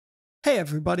Hey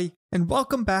everybody, and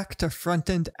welcome back to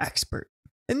Frontend Expert.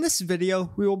 In this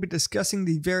video, we will be discussing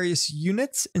the various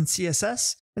units in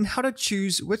CSS and how to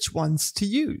choose which ones to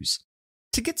use.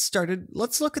 To get started,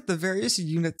 let's look at the various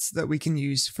units that we can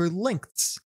use for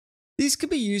lengths. These can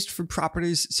be used for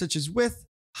properties such as width,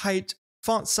 height,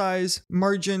 font size,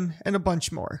 margin, and a bunch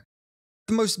more.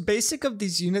 The most basic of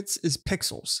these units is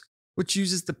pixels, which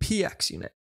uses the px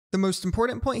unit. The most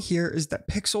important point here is that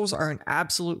pixels are an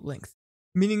absolute length,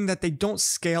 meaning that they don't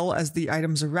scale as the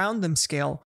items around them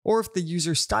scale, or if the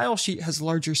user style sheet has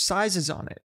larger sizes on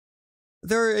it.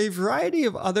 There are a variety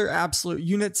of other absolute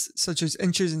units, such as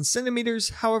inches and centimeters,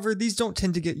 however, these don't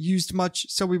tend to get used much,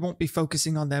 so we won't be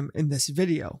focusing on them in this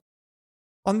video.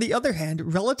 On the other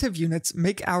hand, relative units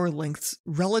make our lengths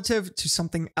relative to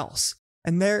something else,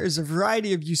 and there is a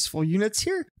variety of useful units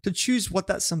here to choose what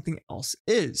that something else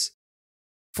is.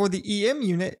 For the EM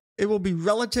unit, it will be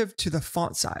relative to the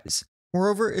font size.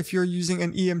 Moreover, if you're using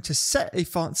an EM to set a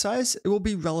font size, it will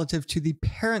be relative to the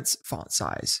parent's font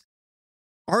size.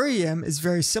 REM is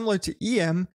very similar to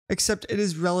EM, except it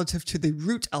is relative to the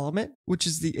root element, which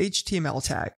is the HTML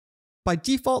tag. By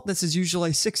default, this is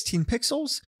usually 16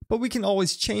 pixels, but we can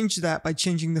always change that by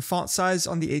changing the font size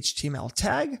on the HTML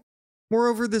tag.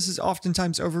 Moreover, this is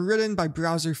oftentimes overridden by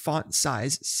browser font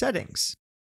size settings.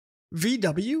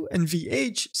 VW and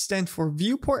VH stand for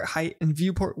viewport height and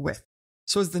viewport width.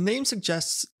 So as the name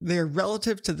suggests, they are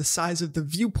relative to the size of the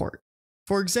viewport.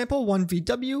 For example, 1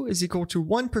 VW is equal to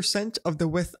 1% of the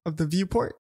width of the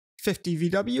viewport, 50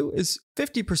 VW is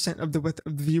 50% of the width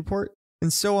of the viewport,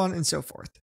 and so on and so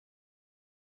forth.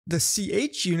 The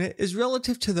CH unit is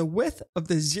relative to the width of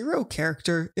the 0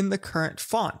 character in the current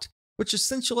font, which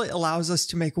essentially allows us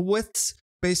to make widths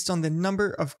based on the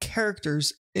number of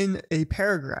characters in a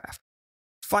paragraph.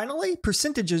 Finally,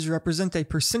 percentages represent a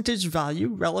percentage value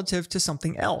relative to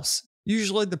something else,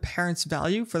 usually the parent's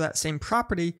value for that same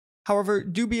property. However,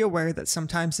 do be aware that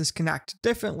sometimes this can act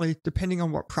differently depending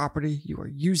on what property you are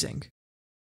using.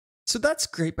 So that's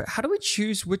great, but how do we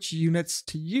choose which units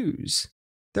to use?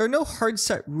 There are no hard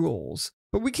set rules,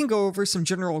 but we can go over some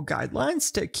general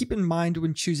guidelines to keep in mind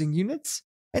when choosing units.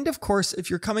 And of course, if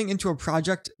you're coming into a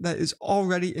project that is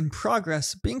already in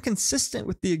progress, being consistent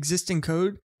with the existing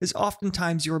code is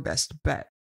oftentimes your best bet.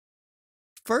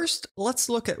 First, let's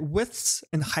look at widths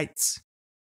and heights.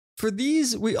 For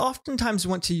these, we oftentimes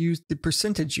want to use the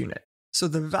percentage unit, so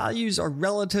the values are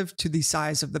relative to the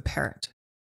size of the parent.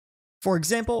 For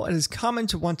example, it is common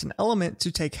to want an element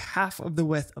to take half of the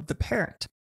width of the parent.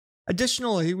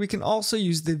 Additionally, we can also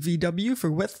use the VW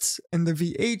for widths and the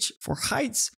VH for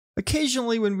heights,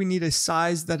 occasionally when we need a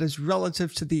size that is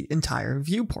relative to the entire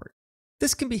viewport.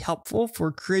 This can be helpful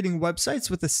for creating websites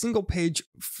with a single page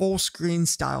full screen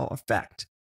style effect.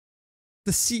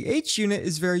 The CH unit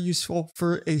is very useful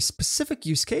for a specific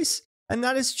use case, and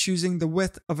that is choosing the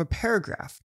width of a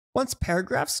paragraph. Once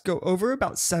paragraphs go over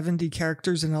about 70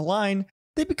 characters in a line,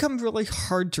 they become really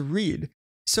hard to read.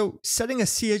 So setting a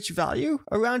CH value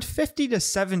around 50 to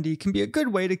 70 can be a good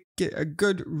way to get a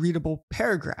good readable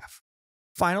paragraph.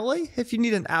 Finally, if you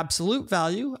need an absolute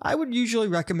value, I would usually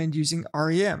recommend using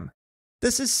REM.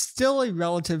 This is still a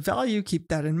relative value, keep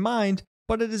that in mind,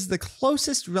 but it is the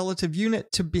closest relative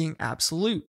unit to being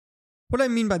absolute. What I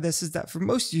mean by this is that for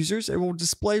most users, it will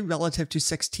display relative to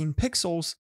 16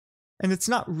 pixels, and it's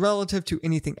not relative to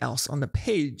anything else on the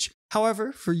page.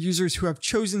 However, for users who have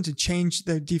chosen to change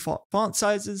their default font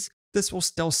sizes, this will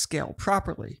still scale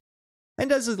properly.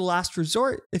 And as a last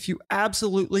resort, if you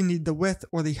absolutely need the width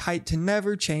or the height to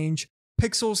never change,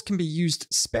 pixels can be used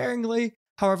sparingly.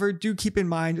 However, do keep in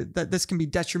mind that this can be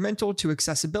detrimental to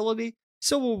accessibility,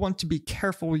 so we'll want to be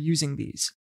careful using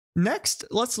these. Next,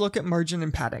 let's look at margin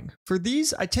and padding. For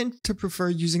these, I tend to prefer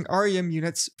using REM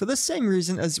units for the same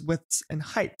reason as widths and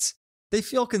heights. They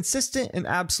feel consistent and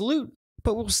absolute,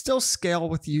 but will still scale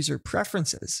with user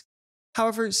preferences.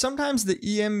 However, sometimes the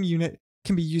EM unit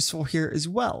can be useful here as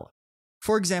well.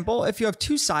 For example, if you have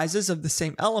two sizes of the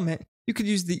same element, you could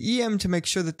use the EM to make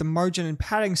sure that the margin and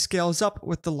padding scales up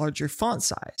with the larger font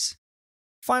size.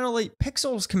 Finally,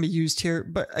 pixels can be used here,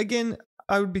 but again,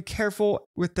 I would be careful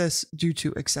with this due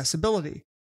to accessibility.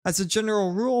 As a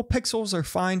general rule, pixels are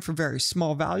fine for very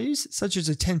small values, such as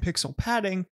a 10 pixel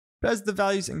padding, but as the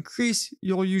values increase,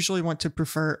 you'll usually want to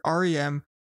prefer REM,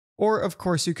 or of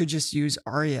course you could just use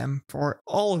REM for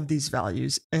all of these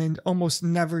values and almost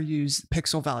never use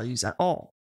pixel values at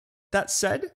all. That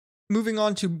said, moving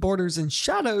on to borders and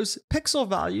shadows, pixel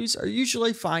values are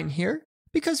usually fine here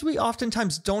because we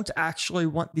oftentimes don't actually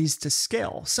want these to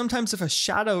scale. Sometimes if a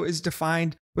shadow is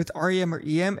defined with REM or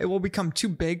EM, it will become too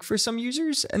big for some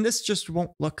users, and this just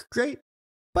won't look great.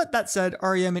 But that said,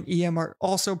 REM and EM are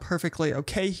also perfectly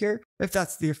okay here if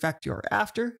that's the effect you're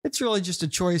after. It's really just a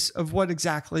choice of what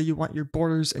exactly you want your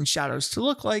borders and shadows to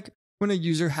look like when a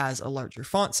user has a larger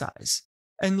font size.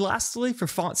 And lastly, for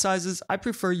font sizes, I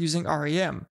prefer using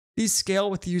REM. These scale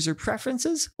with user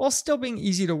preferences while still being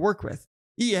easy to work with.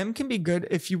 EM can be good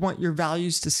if you want your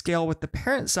values to scale with the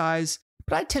parent size,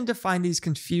 but I tend to find these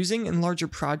confusing in larger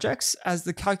projects as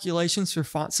the calculations for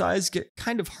font size get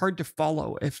kind of hard to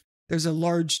follow if there's a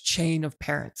large chain of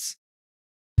parents.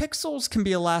 Pixels can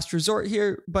be a last resort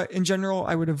here, but in general,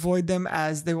 I would avoid them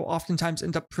as they will oftentimes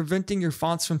end up preventing your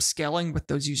fonts from scaling with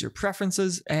those user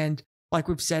preferences, and like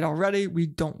we've said already, we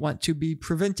don't want to be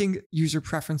preventing user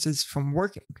preferences from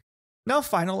working. Now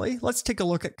finally, let's take a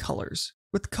look at colors.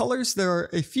 With colors, there are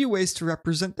a few ways to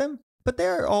represent them, but they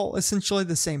are all essentially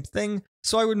the same thing,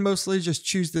 so I would mostly just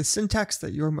choose the syntax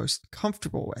that you're most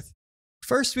comfortable with.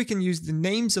 First, we can use the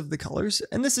names of the colors,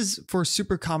 and this is for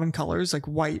super common colors like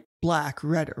white, black,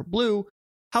 red, or blue.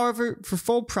 However, for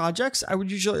full projects, I would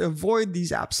usually avoid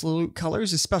these absolute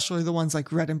colors, especially the ones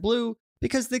like red and blue,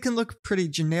 because they can look pretty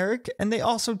generic, and they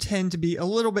also tend to be a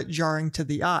little bit jarring to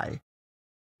the eye.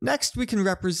 Next, we can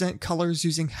represent colors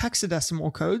using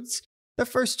hexadecimal codes. The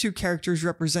first two characters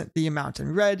represent the amount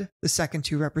in red, the second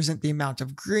two represent the amount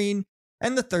of green,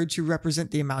 and the third two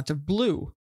represent the amount of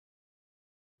blue.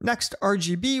 Next,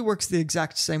 RGB works the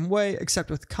exact same way,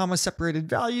 except with comma-separated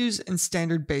values in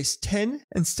standard base 10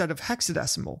 instead of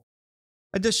hexadecimal.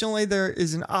 Additionally, there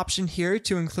is an option here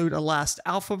to include a last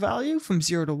alpha value from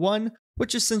 0 to 1,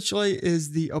 which essentially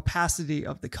is the opacity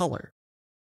of the color.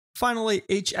 Finally,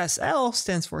 HSL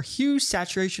stands for hue,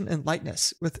 saturation, and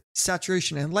lightness, with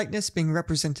saturation and lightness being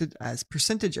represented as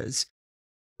percentages.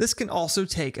 This can also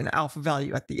take an alpha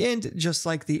value at the end, just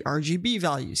like the RGB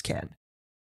values can.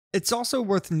 It's also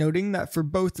worth noting that for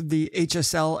both the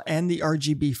HSL and the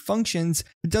RGB functions,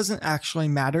 it doesn't actually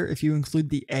matter if you include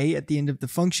the A at the end of the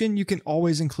function, you can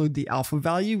always include the alpha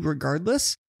value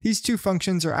regardless. These two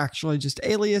functions are actually just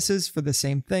aliases for the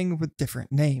same thing with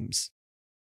different names.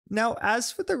 Now,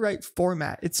 as for the right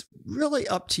format, it's really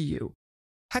up to you.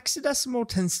 Hexadecimal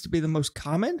tends to be the most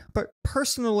common, but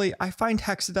personally, I find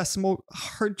hexadecimal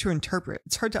hard to interpret.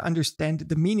 It's hard to understand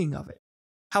the meaning of it.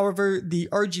 However, the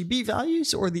RGB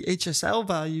values or the HSL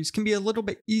values can be a little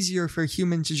bit easier for a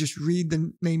human to just read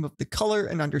the name of the color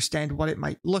and understand what it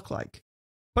might look like.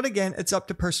 But again, it's up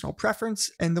to personal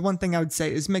preference, and the one thing I would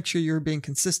say is make sure you're being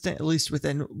consistent, at least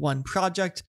within one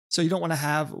project. So you don't want to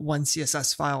have one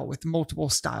CSS file with multiple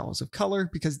styles of color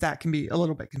because that can be a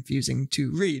little bit confusing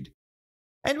to read.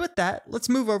 And with that, let's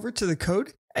move over to the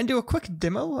code and do a quick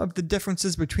demo of the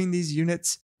differences between these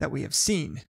units that we have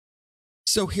seen.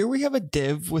 So here we have a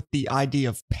div with the ID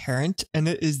of parent, and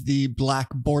it is the black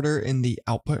border in the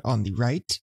output on the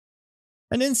right.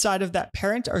 And inside of that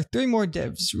parent are three more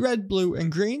divs, red, blue,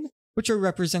 and green, which are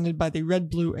represented by the red,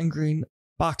 blue, and green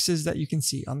boxes that you can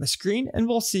see on the screen, and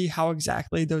we'll see how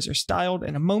exactly those are styled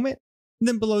in a moment. And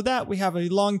then below that, we have a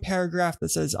long paragraph that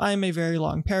says, "I am a very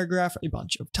long paragraph," a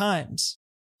bunch of times.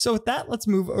 So with that, let's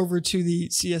move over to the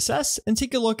CSS and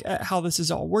take a look at how this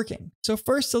is all working. So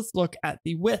first, let's look at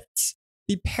the widths.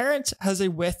 The parent has a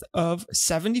width of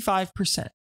 75%.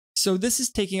 So this is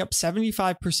taking up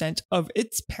 75% of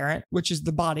its parent, which is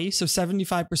the body. So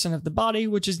 75% of the body,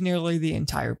 which is nearly the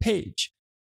entire page.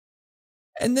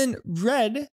 And then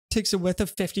red takes a width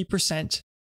of 50%.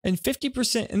 And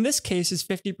 50% in this case is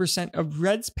 50% of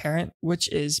red's parent, which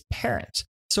is parent.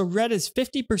 So red is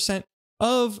 50%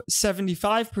 of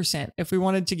 75% if we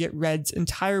wanted to get red's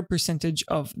entire percentage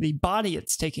of the body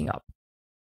it's taking up.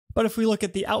 But if we look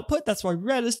at the output, that's why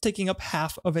red is taking up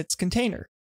half of its container.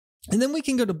 And then we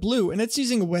can go to blue, and it's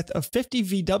using a width of 50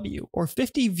 VW, or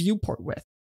 50 viewport width,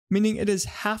 meaning it is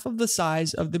half of the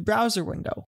size of the browser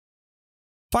window.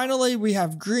 Finally, we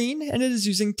have green, and it is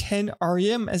using 10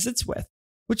 REM as its width,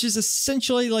 which is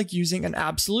essentially like using an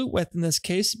absolute width in this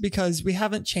case because we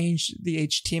haven't changed the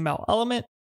HTML element.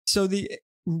 So the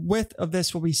width of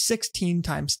this will be 16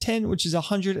 times 10, which is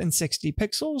 160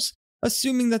 pixels.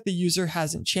 Assuming that the user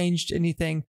hasn't changed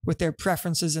anything with their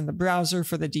preferences in the browser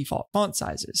for the default font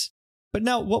sizes. But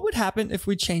now, what would happen if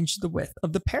we changed the width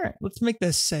of the parent? Let's make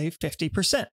this, say,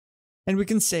 50%. And we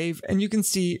can save, and you can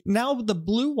see now the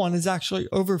blue one is actually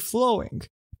overflowing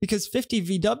because 50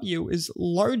 VW is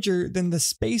larger than the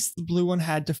space the blue one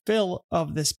had to fill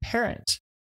of this parent.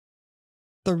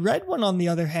 The red one, on the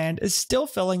other hand, is still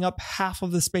filling up half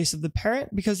of the space of the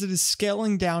parent because it is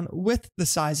scaling down with the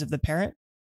size of the parent.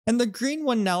 And the green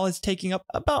one now is taking up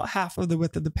about half of the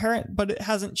width of the parent, but it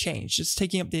hasn't changed. It's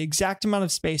taking up the exact amount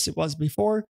of space it was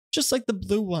before, just like the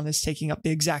blue one is taking up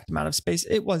the exact amount of space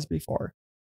it was before.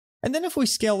 And then if we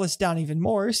scale this down even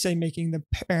more, say making the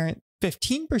parent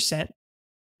 15%,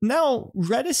 now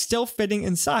red is still fitting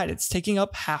inside. It's taking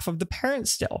up half of the parent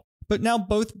still, but now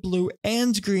both blue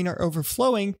and green are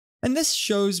overflowing. And this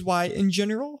shows why, in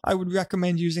general, I would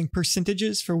recommend using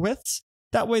percentages for widths.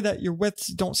 That way that your widths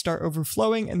don't start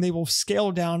overflowing and they will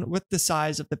scale down with the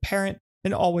size of the parent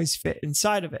and always fit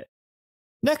inside of it.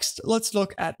 Next, let's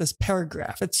look at this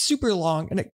paragraph. It's super long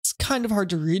and it's kind of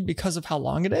hard to read because of how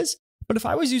long it is. But if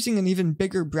I was using an even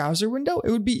bigger browser window,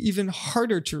 it would be even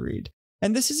harder to read.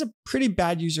 And this is a pretty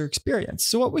bad user experience.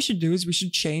 So what we should do is we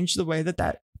should change the way that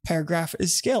that paragraph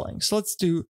is scaling. So let's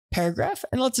do paragraph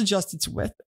and let's adjust its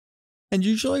width. And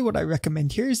usually what I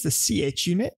recommend here is the CH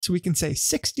unit. So we can say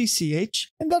 60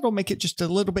 CH and that'll make it just a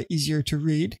little bit easier to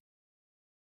read.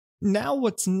 Now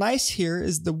what's nice here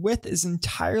is the width is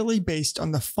entirely based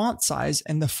on the font size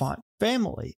and the font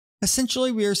family.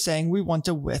 Essentially, we are saying we want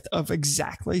a width of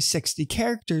exactly 60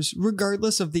 characters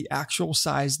regardless of the actual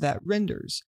size that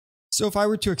renders. So if I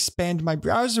were to expand my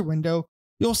browser window,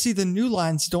 you'll see the new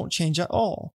lines don't change at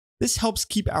all. This helps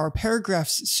keep our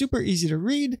paragraphs super easy to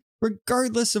read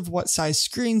regardless of what size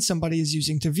screen somebody is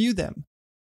using to view them.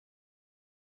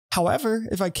 However,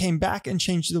 if I came back and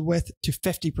changed the width to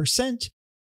 50%,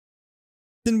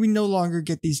 then we no longer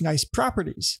get these nice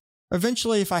properties.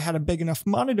 Eventually, if I had a big enough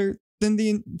monitor, then the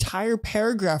entire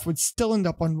paragraph would still end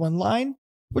up on one line,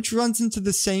 which runs into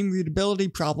the same readability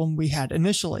problem we had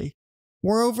initially.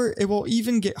 Moreover, it will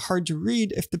even get hard to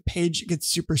read if the page gets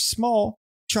super small,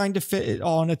 trying to fit it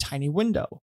all in a tiny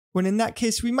window, when in that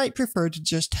case we might prefer to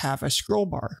just have a scroll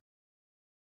bar.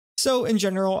 So in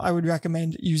general, I would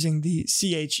recommend using the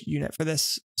CH unit for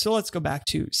this. So let's go back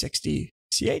to 60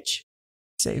 CH,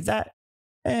 save that,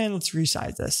 and let's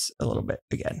resize this a little bit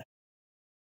again.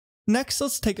 Next,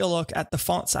 let's take a look at the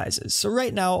font sizes. So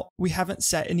right now, we haven't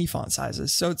set any font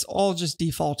sizes, so it's all just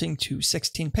defaulting to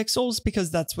 16 pixels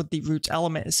because that's what the root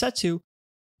element is set to.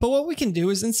 But what we can do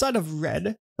is inside of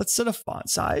red, let's set a font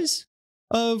size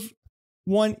of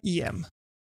 1 EM.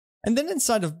 And then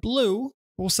inside of blue,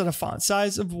 we'll set a font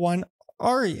size of 1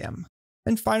 REM.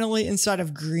 And finally, inside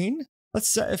of green, let's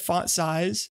set a font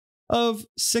size of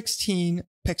 16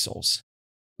 pixels.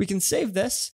 We can save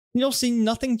this. You'll see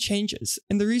nothing changes.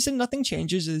 And the reason nothing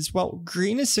changes is, well,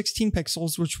 green is 16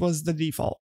 pixels, which was the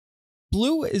default.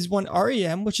 Blue is 1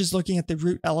 REM, which is looking at the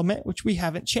root element, which we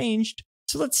haven't changed.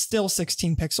 So that's still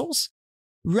 16 pixels.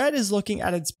 Red is looking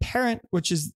at its parent, which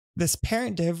is this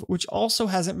parent div, which also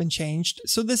hasn't been changed.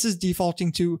 So this is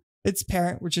defaulting to its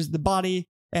parent, which is the body,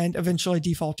 and eventually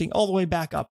defaulting all the way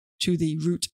back up to the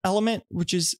root element,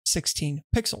 which is 16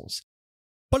 pixels.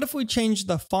 But if we change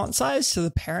the font size to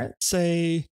the parent,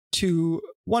 say to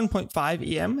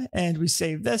 1.5 EM, and we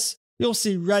save this, you'll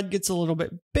see red gets a little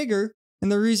bit bigger.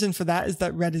 And the reason for that is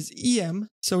that red is EM,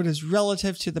 so it is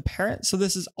relative to the parent. So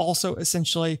this is also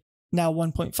essentially now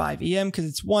 1.5 EM because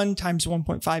it's 1 times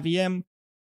 1.5 EM,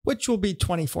 which will be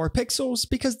 24 pixels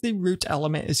because the root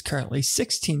element is currently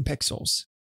 16 pixels.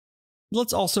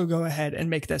 Let's also go ahead and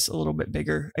make this a little bit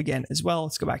bigger again as well.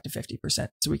 Let's go back to 50%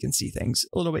 so we can see things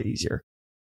a little bit easier.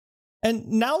 And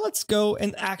now let's go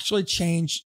and actually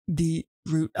change the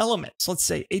root element. So let's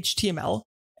say HTML,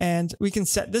 and we can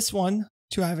set this one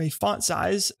to have a font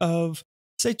size of,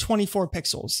 say, 24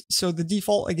 pixels. So the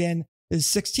default, again, is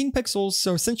 16 pixels.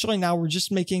 So essentially now we're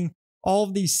just making all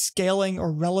of these scaling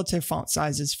or relative font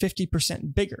sizes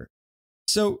 50% bigger.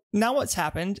 So now what's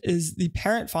happened is the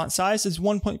parent font size is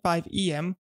 1.5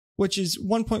 EM, which is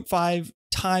 1.5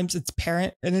 times its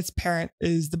parent, and its parent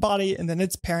is the body, and then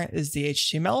its parent is the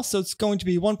HTML. So it's going to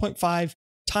be 1.5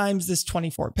 times this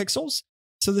 24 pixels.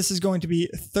 So this is going to be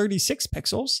 36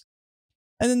 pixels.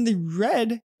 And then the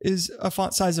red is a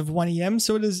font size of 1 EM,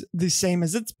 so it is the same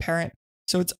as its parent.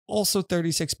 So it's also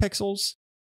 36 pixels.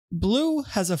 Blue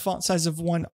has a font size of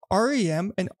 1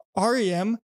 REM, and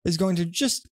REM is going to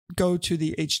just go to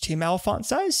the HTML font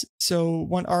size. So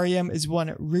 1 REM is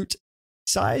 1 root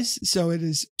size, so it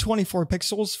is 24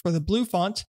 pixels for the blue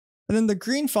font. And then the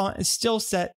green font is still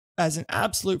set as an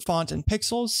absolute font in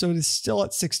pixels, so it is still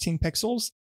at 16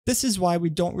 pixels. This is why we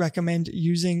don't recommend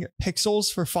using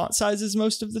pixels for font sizes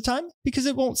most of the time, because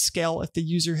it won't scale if the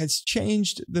user has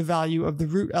changed the value of the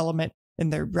root element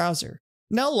in their browser.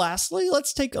 Now lastly,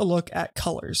 let's take a look at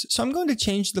colors. So I'm going to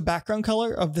change the background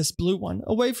color of this blue one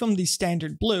away from the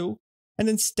standard blue, and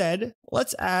instead,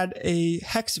 let's add a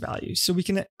hex value. So we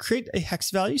can create a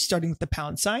hex value starting with the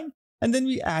pound sign, and then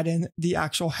we add in the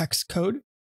actual hex code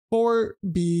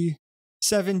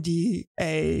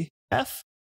 4B7DAF,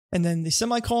 and then the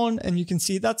semicolon, and you can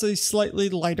see that's a slightly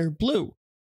lighter blue.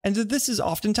 And this is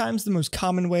oftentimes the most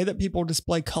common way that people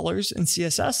display colors in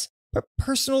CSS, But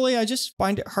personally, I just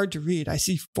find it hard to read. I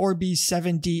see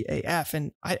 4B7DAF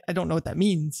and I don't know what that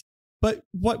means. But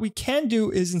what we can do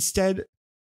is instead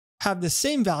have the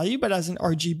same value, but as an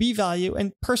RGB value.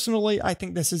 And personally, I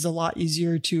think this is a lot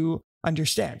easier to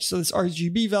understand. So this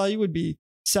RGB value would be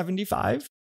 75,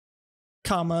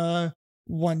 comma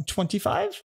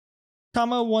 125,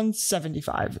 comma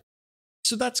 175.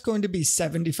 So that's going to be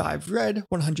 75 red,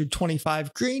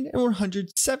 125 green, and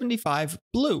 175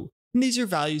 blue. And these are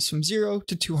values from 0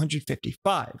 to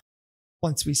 255.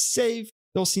 Once we save,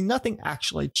 you'll see nothing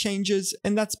actually changes,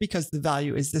 and that's because the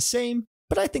value is the same,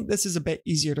 but I think this is a bit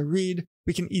easier to read.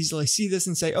 We can easily see this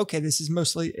and say, okay, this is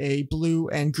mostly a blue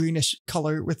and greenish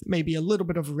color with maybe a little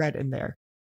bit of red in there.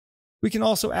 We can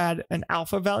also add an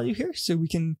alpha value here, so we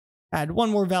can add one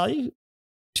more value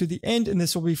to the end, and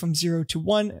this will be from 0 to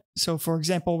 1. So for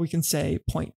example, we can say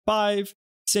 0.5,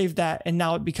 save that, and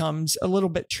now it becomes a little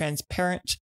bit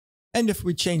transparent. And if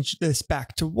we change this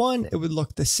back to 1, it would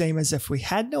look the same as if we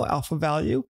had no alpha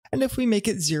value. And if we make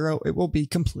it 0, it will be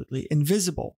completely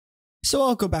invisible. So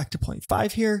I'll go back to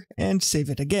 0.5 here and save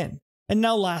it again. And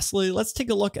now lastly, let's take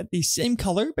a look at the same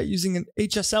color, but using an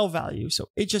HSL value. So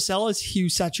HSL is hue,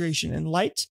 saturation, and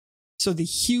light. So the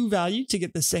hue value to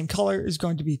get the same color is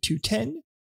going to be 210.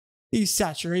 The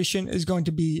saturation is going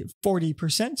to be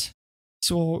 40%.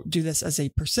 So we'll do this as a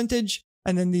percentage.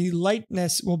 And then the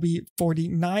lightness will be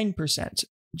 49%.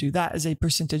 Do that as a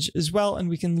percentage as well, and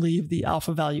we can leave the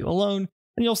alpha value alone,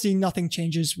 and you'll see nothing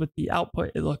changes with the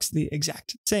output. It looks the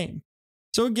exact same.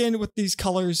 So again, with these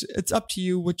colors, it's up to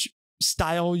you which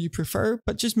style you prefer,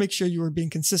 but just make sure you are being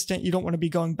consistent. You don't want to be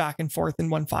going back and forth in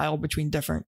one file between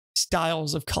different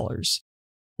styles of colors.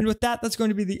 And with that, that's going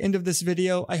to be the end of this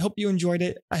video. I hope you enjoyed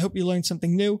it. I hope you learned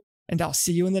something new, and I'll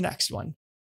see you in the next one.